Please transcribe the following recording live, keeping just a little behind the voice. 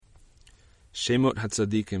Shemot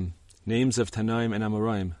Hatzaddikim, names of Tanaim and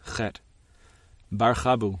Amoraim, Chet. Bar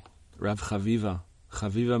Chabu, Rav Chaviva,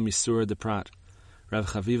 Chaviva Misura de Prat, Rav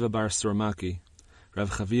Chaviva bar Surmaki,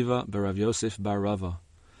 Rav Chaviva bar Rav Yosef bar Rava,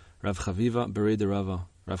 Rav Chaviva bar de Rava,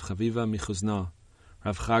 Rav Chaviva Michuzna,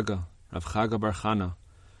 Rav Chaga bar Chana,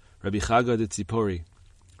 Rabbi Chaga de Tzipori,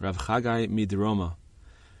 Rav Chagai Midroma,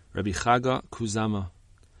 Rabbi Chaga Kuzama,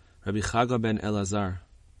 Rabbi Chaga ben Elazar,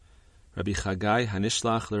 Rabbi Chagai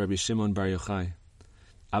Hanishlach Rabbi Shimon bar Yochai,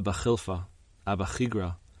 Abba Chilfa, Abba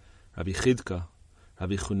Chigra, Rabbi Chidka,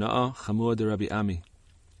 Rabbi Chuna'a Chamua de Rabbi Ami,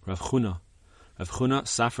 Rav Chuna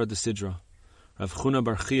Safra de Sidra, Rav Chuna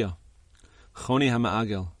bar Chia, Choni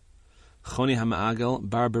HaMa'agel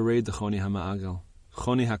bar Bered de Choni HaMa'agel,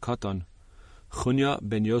 Choni HaKoton, Chunya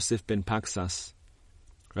ben Yosef ben Paksas,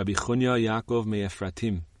 Rabbi Chunya Yaakov me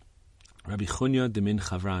Efratim, Rabbi Chunya de Min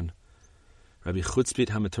Chavran, Rabbi Chutzpit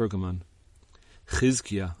HaMeturgaman,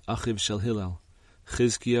 Chizkiya Achiv shel Hillel,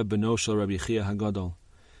 Chizkiya beno shel Rabbi Chia HaGadol,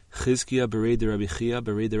 Chizkiya bered Rabbi Chia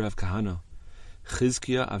bered Rav Kahana,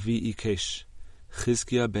 Chizkiya avi Ikesh,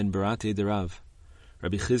 Chizkiya ben Barate de Rav,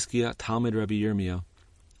 Rabbi Chizkiya Talmud Rabbi Yirmiyah,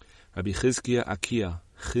 Rabbi Chizkiya Akiya,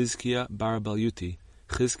 Chizkiya bar Balyuti,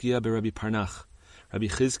 Chizkiya Rabbi Parnach, Rabbi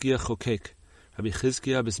Chizkiya Chokek, Rabbi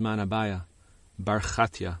Chizkiya Bisman Abaya, Bar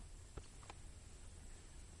Chatya,